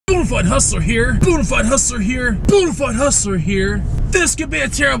Bonafide hustler here. Bonafide hustler here. Bonafide hustler here. This could be a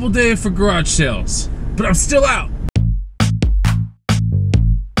terrible day for garage sales, but I'm still out.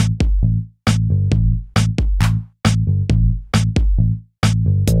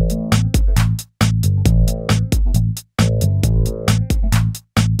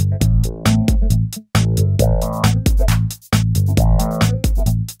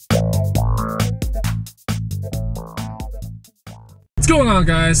 What's going on,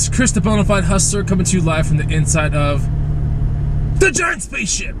 guys? Chris the Bonafide Hustler coming to you live from the inside of the giant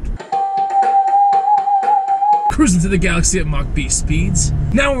spaceship. Cruising through the galaxy at Mach B speeds.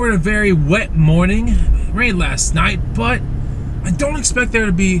 Now we're in a very wet morning. It rained last night, but I don't expect there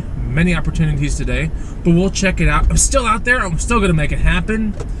to be many opportunities today, but we'll check it out. I'm still out there. I'm still gonna make it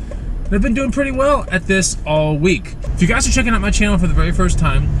happen. And I've been doing pretty well at this all week. If you guys are checking out my channel for the very first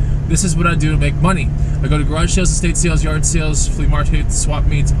time, this is what I do to make money. I go to garage sales, estate sales, yard sales, flea markets, swap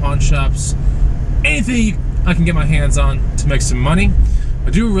meets, pawn shops, anything I can get my hands on to make some money.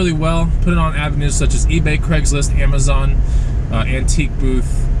 I do really well, put it on avenues such as eBay, Craigslist, Amazon, antique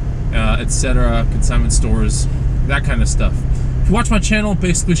booth, etc., consignment stores, that kind of stuff. If you watch my channel,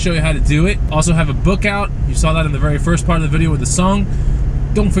 basically show you how to do it. Also have a book out. You saw that in the very first part of the video with the song.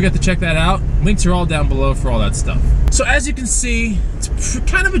 Don't forget to check that out. Links are all down below for all that stuff. So as you can see, it's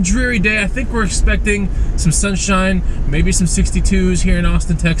kind of a dreary day. I think we're expecting some sunshine, maybe some 62s here in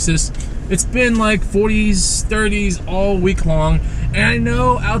Austin, Texas. It's been like 40s, 30s all week long. And I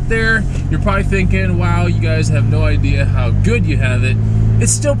know out there, you're probably thinking, wow, you guys have no idea how good you have it.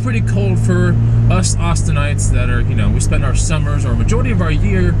 It's still pretty cold for us Austinites that are, you know, we spend our summers or a majority of our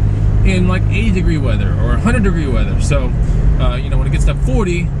year in like 80-degree weather or 100-degree weather. So, you know, when it gets to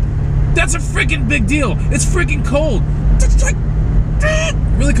 40, that's a freaking big deal. It's freaking cold. It's like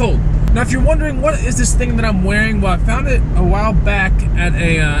really cold. Now, if you're wondering what is this thing that I'm wearing, well, I found it a while back at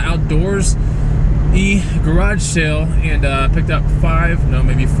a outdoors garage sale and picked up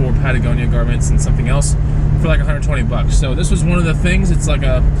maybe 4 Patagonia garments and something else for like 120 bucks. So this was one of the things. It's like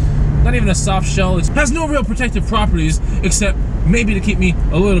a, not even a soft shell. It has no real protective properties except maybe to keep me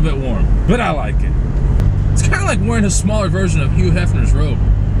a little bit warm, but I like it. It's kind of like wearing a smaller version of Hugh Hefner's robe.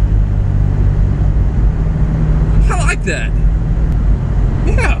 I like that.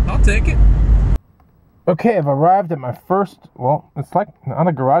 Yeah, I'll take it. Okay, I've arrived at my first, well, it's like not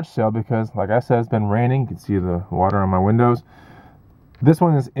a garage sale because, like I said, it's been raining. You can see the water on my windows. This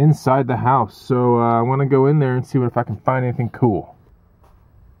one is inside the house, so I want to go in there and see if I can find anything cool.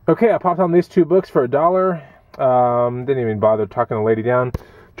 Okay, I popped on these 2 books for $1. Didn't even bother talking the lady down.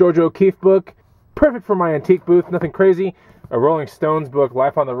 George O'Keeffe book, perfect for my antique booth, nothing crazy. A Rolling Stones book,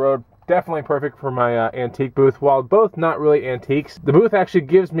 Life on the Road, definitely perfect for my antique booth. While both not really antiques, the booth actually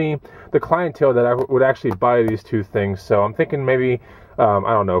gives me the clientele that I would actually buy these 2 things. So I'm thinking maybe, I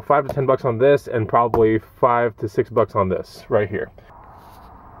don't know, 5 to 10 bucks on this and probably 5 to 6 bucks on this right here.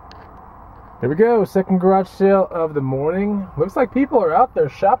 Here we go, second garage sale of the morning. Looks like people are out there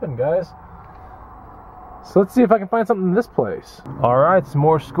shopping, guys. So let's see if I can find something in this place. All right, some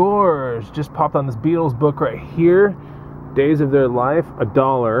more scores. Just popped on this Beatles book right here. Days of Their Life,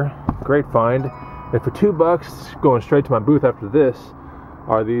 $1. Great find. And for 2 bucks, going straight to my booth after this,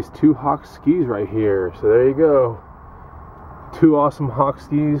 are these 2 Hawk skis right here. So there you go. 2 awesome Hawk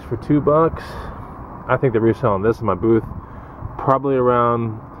skis for 2 bucks. I think they're reselling this in my booth. Probably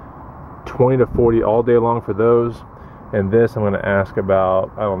around 20 to 40 all day long for those. And this I'm going to ask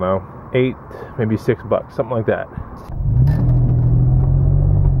about, I don't know, 8, maybe 6 bucks, something like that.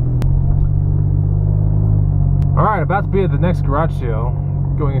 Alright, about to be at the next garage sale.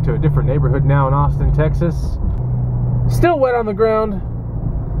 Going into a different neighborhood now in Austin, Texas. Still wet on the ground,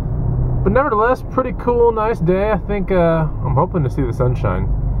 but nevertheless, pretty cool, nice day. I think I'm hoping to see the sunshine.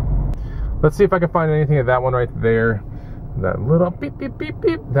 Let's see if I can find anything of that one right there. That little beep, beep, beep,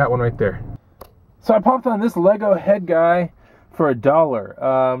 beep. That one right there. So I popped on this Lego head guy for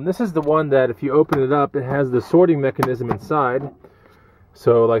 $1. This is the one that if you open it up, it has the sorting mechanism inside.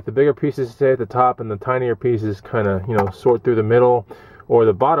 So like the bigger pieces stay at the top and the tinier pieces kind of, you know, sort through the middle or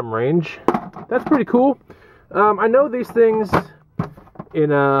the bottom range. That's pretty cool. I know these things in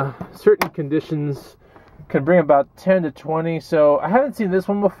certain conditions can bring about 10 to 20, so I haven't seen this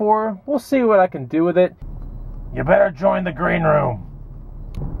one before. We'll see what I can do with it. You better join the green room.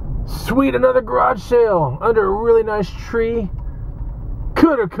 Sweet, another garage sale under a really nice tree.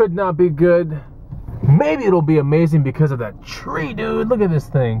 Could or could not be good. Maybe it'll be amazing because of that tree, dude. Look at this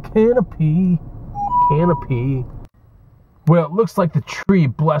thing. Canopy. Canopy. Well, it looks like the tree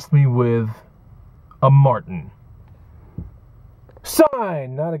blessed me with a Martin.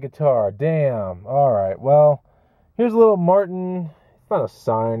 Sign, not a guitar. Damn. Alright, well, here's a little Martin not a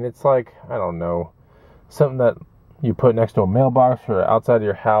sign. It's like, I don't know, something that you put next to a mailbox or outside of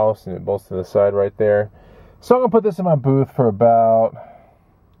your house, and it bolts to the side right there. So I'm gonna put this in my booth for about,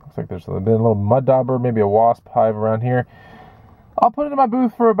 looks like there's been a little mud dauber, maybe a wasp hive around here. I'll put it in my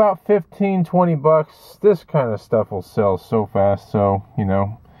booth for about 15, 20 bucks. This kind of stuff will sell so fast, so, you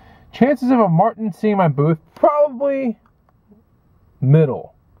know, chances of a martin seeing my booth, probably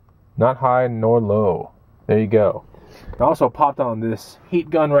middle. Not high nor low. There you go. I also popped on this heat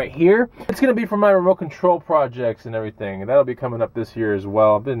gun right here. It's going to be for my remote control projects and everything. And that'll be coming up this year as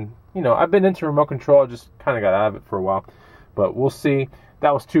well. I've been into remote control. I just kind of got out of it for a while. But we'll see.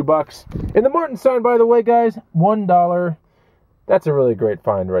 That was $2. And the Martin sign, by the way, guys, $1. That's a really great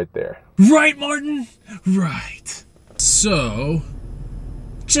find right there. Right, Martin? Right. So,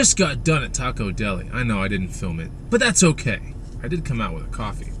 just got done at Taco Deli. I know I didn't film it, but that's okay. I did come out with a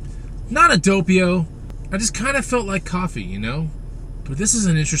coffee. Not a Doppio. I just kind of felt like coffee, you know? But this is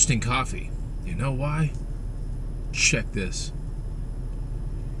an interesting coffee. You know why? Check this.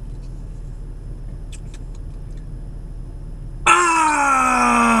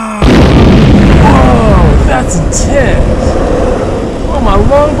 Ah! Whoa, that's intense. Oh, my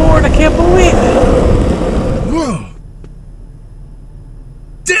longboard, I can't believe it. Whoa.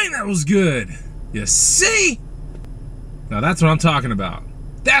 Dang, that was good. You see? Now that's what I'm talking about.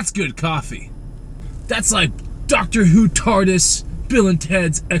 That's good coffee. That's like Doctor Who TARDIS, Bill and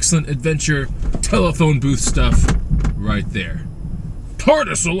Ted's Excellent Adventure, telephone booth stuff right there.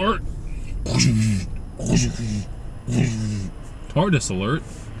 TARDIS alert! TARDIS alert?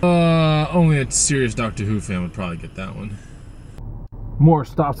 Only a serious Doctor Who fan would probably get that one. More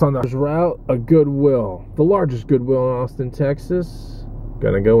stops on the route. A Goodwill. The largest Goodwill in Austin, Texas.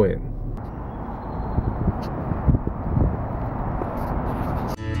 Gonna go in.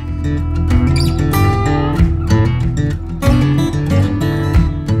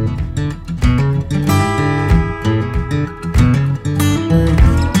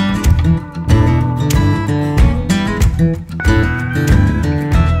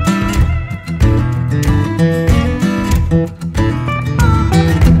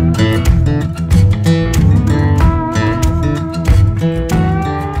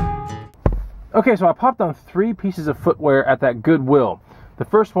 Okay, so I popped on 3 pieces of footwear at that Goodwill. The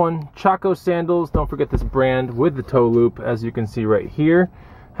first one, Chaco sandals. Don't forget this brand with the toe loop, as you can see right here.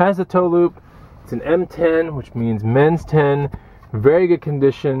 Has the toe loop. It's an M10, which means men's 10. Very good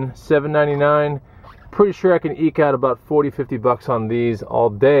condition, $7.99. Pretty sure I can eke out about 40, 50 bucks on these all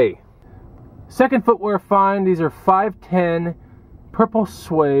day. Second footwear find, these are 5'10", purple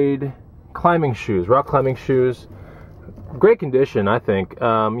suede climbing shoes, rock climbing shoes. Great condition, I think.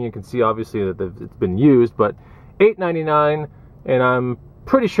 You can see obviously that it's been used, but $8.99, and I'm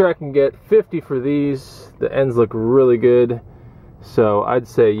pretty sure I can get 50 for these. The ends look really good, so I'd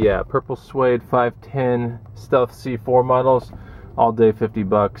say yeah, purple suede 5'10" Stealth C4 models, all day 50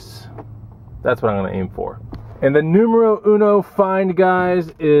 bucks. That's what I'm gonna aim for. And the numero uno find,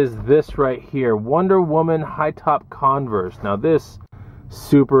 guys, is this right here, Wonder Woman high top Converse. Now this,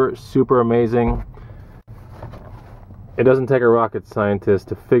 super amazing. It doesn't take a rocket scientist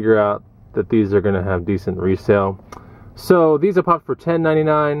to figure out that these are going to have decent resale. So these are popped for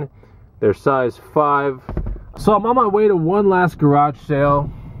 $10.99. They're size 5. So I'm on my way to one last garage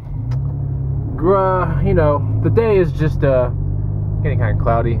sale. You know, the day is just getting kind of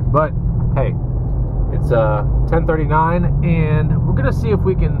cloudy, but hey, it's 10:39, and we're going to see if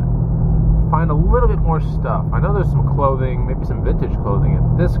we can find a little bit more stuff. I know there's some clothing, maybe some vintage clothing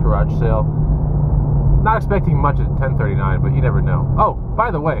at this garage sale. Not expecting much at 10:39, but you never know. Oh, by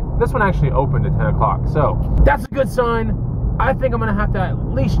the way, this one actually opened at 10 o'clock, so that's a good sign. I think I'm gonna have to at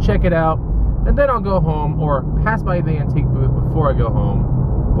least check it out, and then I'll go home or pass by the antique booth before I go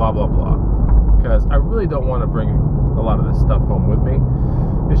home, blah, blah, blah. Because I really don't want to bring a lot of this stuff home with me.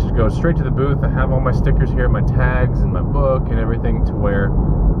 It should go straight to the booth. I have all my stickers here, my tags, and my book, and everything to where,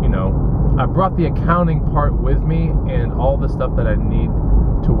 you know, I brought the accounting part with me and all the stuff that I need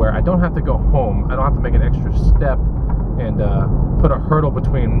to where I don't have to go home. I don't have to make an extra step and put a hurdle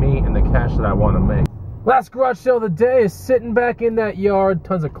between me and the cash that I want to make. Last garage sale of the day is sitting back in that yard.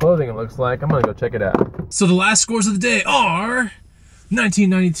 Tons of clothing, it looks like. I'm gonna go check it out. So the last scores of the day are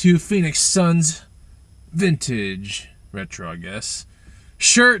 1992 Phoenix Suns vintage retro, I guess.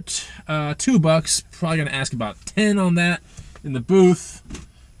 Shirt, $2. Probably gonna ask about 10 on that in the booth.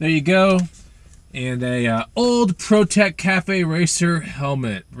 There you go. And a old ProTech Cafe Racer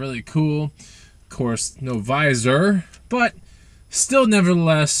helmet. Really cool. Of course, no visor, but still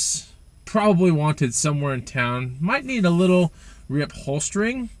nevertheless probably wanted somewhere in town. Might need a little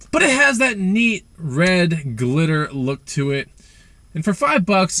reupholstering, but it has that neat red glitter look to it. And for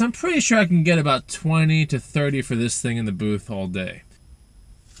 $5, I'm pretty sure I can get about 20 to 30 for this thing in the booth all day.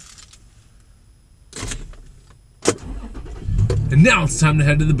 And now it's time to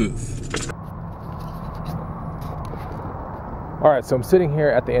head to the booth. Alright, so I'm sitting here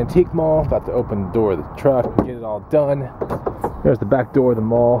at the antique mall, about to open the door of the truck and get it all done. There's the back door of the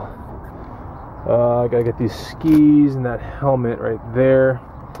mall. I gotta get these skis and that helmet right there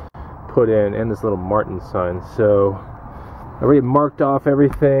put in, and this little Martin sign. So I already marked off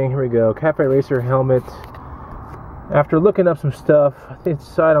everything. Here we go. Cafe Racer helmet. After looking up some stuff, I think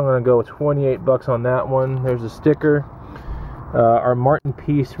decided I'm gonna go with $28 on that one. There's a sticker. Our Martin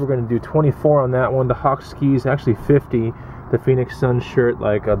piece, we're gonna do 24 on that one. The Hawk skis, actually 50. The Phoenix Sun shirt,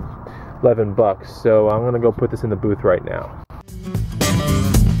 like $11. So I'm gonna go put this in the booth right now.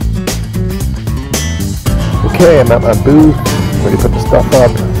 Okay, I'm at my booth, ready to put the stuff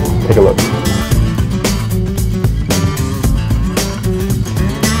up. Take a look.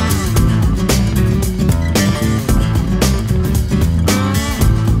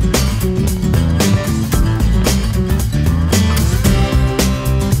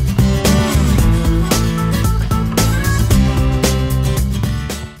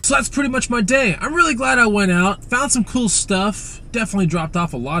 So that's pretty much my day. I'm really glad I went out, found some cool stuff, definitely dropped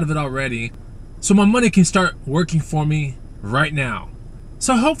off a lot of it already, so my money can start working for me right now.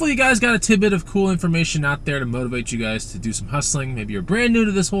 So hopefully you guys got a tidbit of cool information out there to motivate you guys to do some hustling. Maybe you're brand new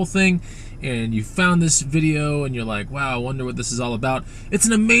to this whole thing and you found this video and you're like, wow, I wonder what this is all about. It's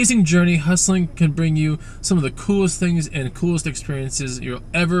an amazing journey. Hustling can bring you some of the coolest things and coolest experiences you'll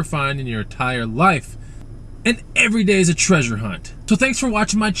ever find in your entire life. And every day is a treasure hunt. So thanks for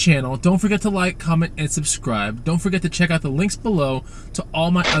watching my channel. Don't forget to like, comment, and subscribe. Don't forget to check out the links below to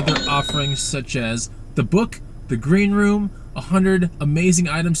all my other offerings, such as the book, the green room, 100 amazing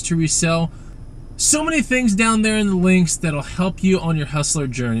items to resell. So many things down there in the links that'll help you on your hustler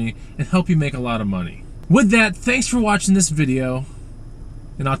journey and help you make a lot of money. With that, thanks for watching this video,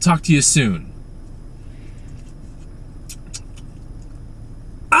 and I'll talk to you soon.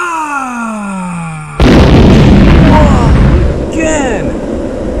 Again!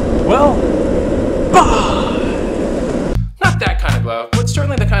 Well, not that kind of glove, but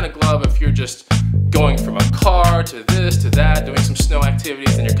certainly the kind of glove if you're just going from a car to this to that, doing some snow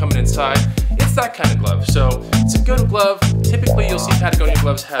activities, and you're coming inside. It's that kind of glove. So it's a good glove. Typically you'll see Patagonia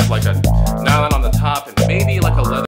gloves have like a nylon on the top and maybe like a leather